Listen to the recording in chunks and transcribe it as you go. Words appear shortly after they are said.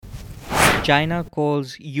China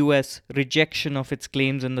calls US rejection of its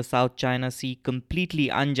claims in the South China Sea completely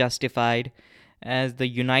unjustified as the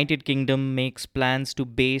United Kingdom makes plans to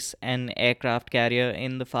base an aircraft carrier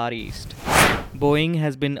in the Far East. Boeing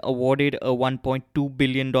has been awarded a $1.2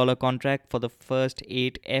 billion contract for the first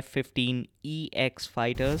 8 F 15EX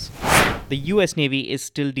fighters. The US Navy is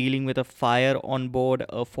still dealing with a fire on board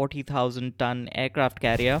a 40,000 ton aircraft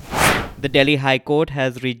carrier. The Delhi High Court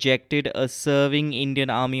has rejected a serving Indian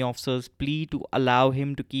Army officer's plea to allow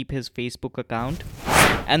him to keep his Facebook account.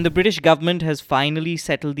 And the British government has finally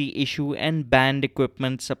settled the issue and banned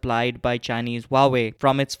equipment supplied by Chinese Huawei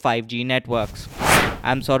from its 5G networks.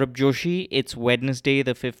 I'm Saurabh Joshi. It's Wednesday,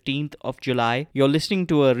 the 15th of July. You're listening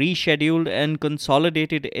to a rescheduled and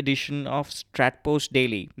consolidated edition of Stratpost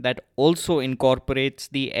Daily that also incorporates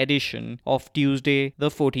the edition of Tuesday, the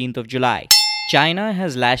 14th of July. China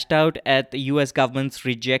has lashed out at the US government's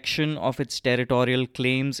rejection of its territorial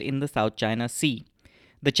claims in the South China Sea.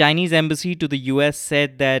 The Chinese embassy to the US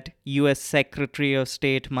said that US Secretary of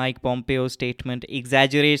State Mike Pompeo's statement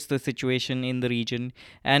exaggerates the situation in the region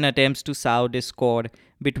and attempts to sow discord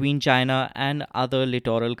between China and other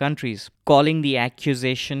littoral countries. Calling the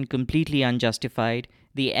accusation completely unjustified,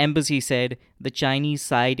 the embassy said the Chinese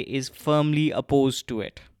side is firmly opposed to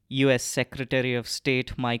it. US Secretary of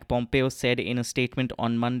State Mike Pompeo said in a statement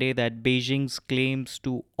on Monday that Beijing's claims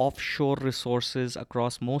to offshore resources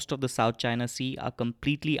across most of the South China Sea are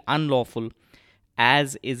completely unlawful,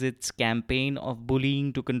 as is its campaign of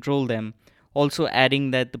bullying to control them, also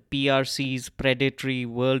adding that the PRC's predatory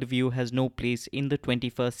worldview has no place in the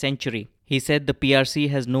 21st century. He said the PRC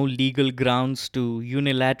has no legal grounds to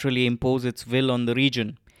unilaterally impose its will on the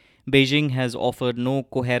region. Beijing has offered no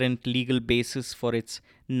coherent legal basis for its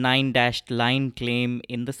nine-dashed line claim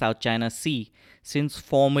in the South China Sea since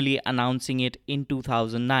formally announcing it in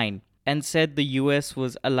 2009, and said the US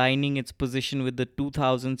was aligning its position with the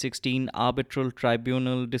 2016 Arbitral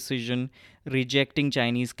Tribunal decision rejecting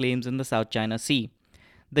Chinese claims in the South China Sea.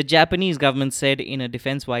 The Japanese government said in a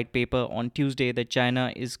defense white paper on Tuesday that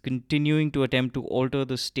China is continuing to attempt to alter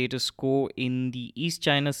the status quo in the East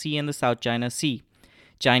China Sea and the South China Sea.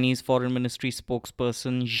 Chinese Foreign Ministry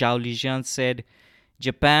spokesperson Zhao Lijian said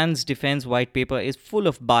Japan's defense white paper is full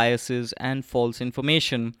of biases and false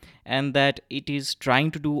information, and that it is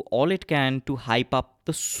trying to do all it can to hype up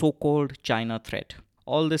the so-called China threat.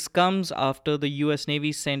 All this comes after the US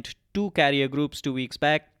Navy sent two carrier groups 2 weeks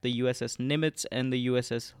back, the USS Nimitz and the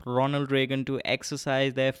USS Ronald Reagan, to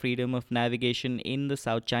exercise their freedom of navigation in the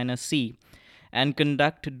South China Sea and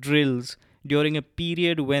conduct drills during a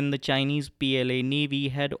period when the Chinese PLA Navy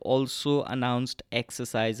had also announced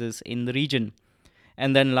exercises in the region.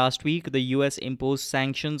 And then last week, the US imposed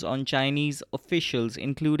sanctions on Chinese officials,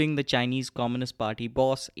 including the Chinese Communist Party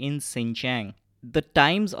boss in Xinjiang. The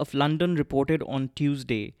Times of London reported on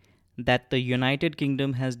Tuesday that the United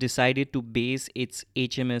Kingdom has decided to base its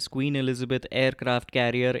HMS Queen Elizabeth aircraft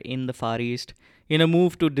carrier in the Far East in a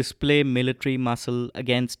move to display military muscle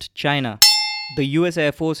against China. The US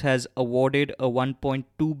Air Force has awarded a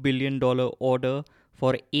 $1.2 billion order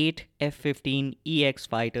for 8 F 15EX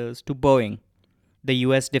fighters to Boeing. The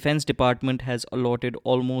US Defense Department has allotted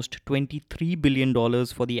almost $23 billion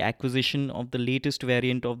for the acquisition of the latest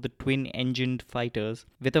variant of the twin-engined fighters,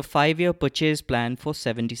 with a 5-year purchase plan for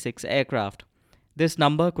 76 aircraft. This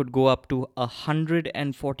number could go up to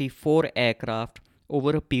 144 aircraft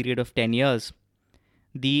over a period of 10 years.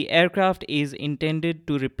 The aircraft is intended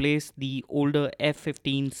to replace the older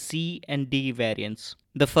F-15C and D variants.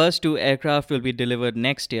 The first two aircraft will be delivered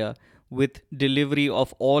next year, with delivery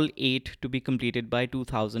of all 8 to be completed by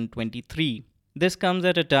 2023. This comes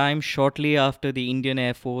at a time shortly after the Indian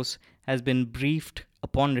Air Force has been briefed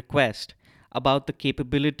upon request about the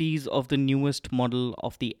capabilities of the newest model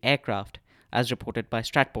of the aircraft, as reported by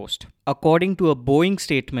Stratpost. According to a Boeing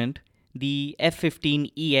statement, the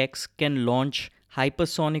F-15EX can launch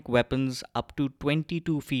hypersonic weapons up to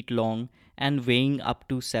 22 feet long and weighing up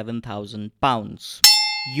to 7,000 pounds.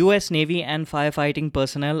 US Navy and firefighting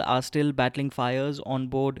personnel are still battling fires on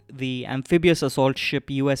board the amphibious assault ship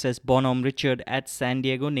USS Bonhomme Richard at San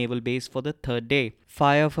Diego Naval Base for the third day.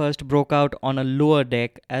 Fire first broke out on a lower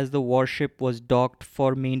deck as the warship was docked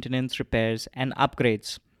for maintenance repairs and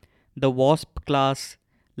upgrades. The Wasp-class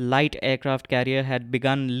light aircraft carrier had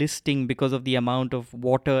begun listing because of the amount of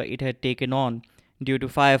water it had taken on due to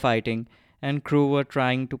firefighting, and crew were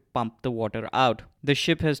trying to pump the water out. The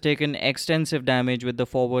ship has taken extensive damage, with the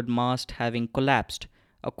forward mast having collapsed,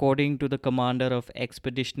 according to the commander of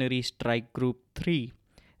Expeditionary Strike Group 3,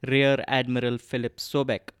 Rear Admiral Philip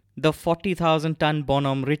Sobek. The 40,000-ton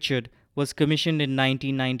Bonhomme Richard was commissioned in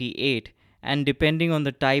 1998 and depending on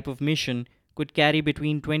the type of mission, could carry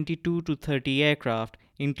between 22 to 30 aircraft,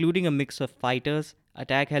 including a mix of fighters,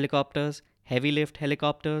 attack helicopters, heavy lift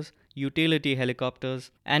helicopters, utility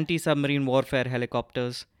helicopters, anti submarine warfare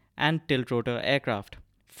helicopters, and tilt rotor aircraft.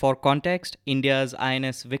 For context, India's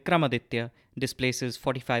INS Vikramaditya displaces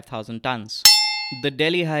 45,000 tons. The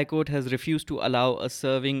Delhi High Court has refused to allow a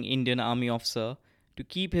serving Indian Army officer to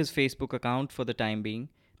keep his Facebook account for the time being,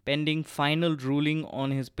 pending final ruling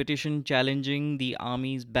on his petition challenging the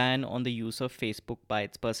Army's ban on the use of Facebook by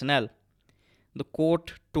its personnel. The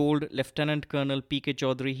court told Lieutenant Colonel P.K.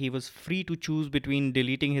 Chaudhary he was free to choose between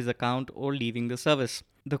deleting his account or leaving the service.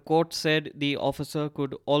 The court said the officer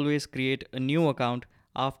could always create a new account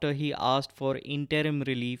after he asked for interim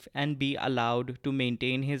relief and be allowed to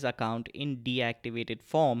maintain his account in deactivated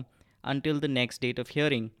form until the next date of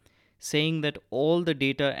hearing, saying that all the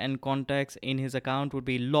data and contacts in his account would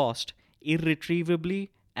be lost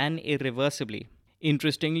irretrievably and irreversibly.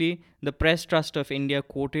 Interestingly, the Press Trust of India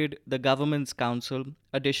quoted the government's counsel,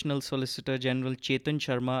 Additional Solicitor General Chetan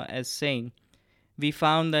Sharma, as saying, "We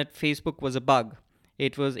found that Facebook was a bug.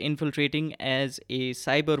 It was infiltrating as a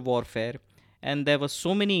cyber warfare, and there were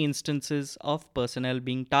so many instances of personnel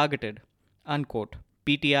being targeted." Unquote.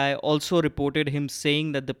 PTI also reported him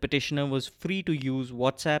saying that the petitioner was free to use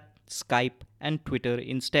WhatsApp, Skype, and Twitter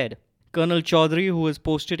instead. Colonel Chaudhary, who was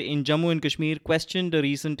posted in Jammu and Kashmir, questioned a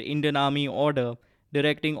recent Indian Army order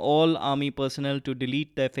directing all Army personnel to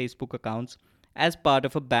delete their Facebook accounts as part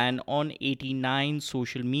of a ban on 89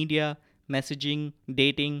 social media, messaging,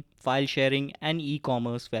 dating, file sharing, and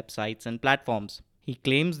e-commerce websites and platforms. He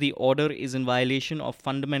claims the order is in violation of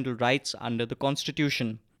fundamental rights under the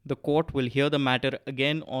Constitution. The court will hear the matter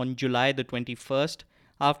again on July the 21st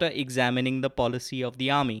after examining the policy of the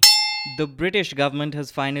Army. The British government has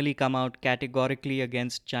finally come out categorically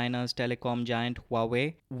against China's telecom giant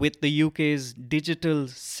Huawei, with the UK's Digital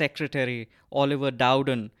Secretary Oliver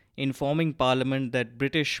Dowden informing Parliament that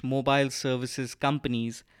British mobile services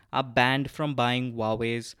companies are banned from buying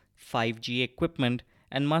Huawei's 5G equipment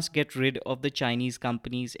and must get rid of the Chinese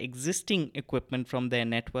company's existing equipment from their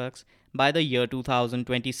networks by the year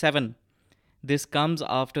 2027. This comes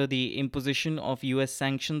after the imposition of US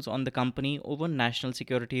sanctions on the company over national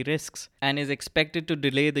security risks and is expected to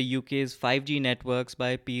delay the UK's 5G networks by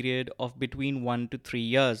a period of between 1 to 3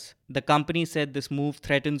 years. The company said this move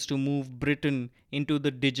threatens to move Britain into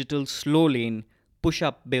the digital slow lane, push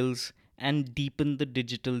up bills, and deepen the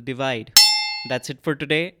digital divide. That's it for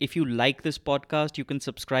today. If you like this podcast, you can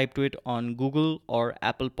subscribe to it on Google or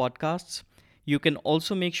Apple Podcasts. You can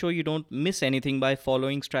also make sure you don't miss anything by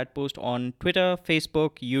following Stratpost on Twitter,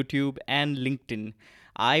 Facebook, YouTube, and LinkedIn.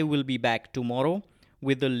 I will be back tomorrow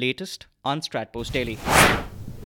with the latest on Stratpost Daily.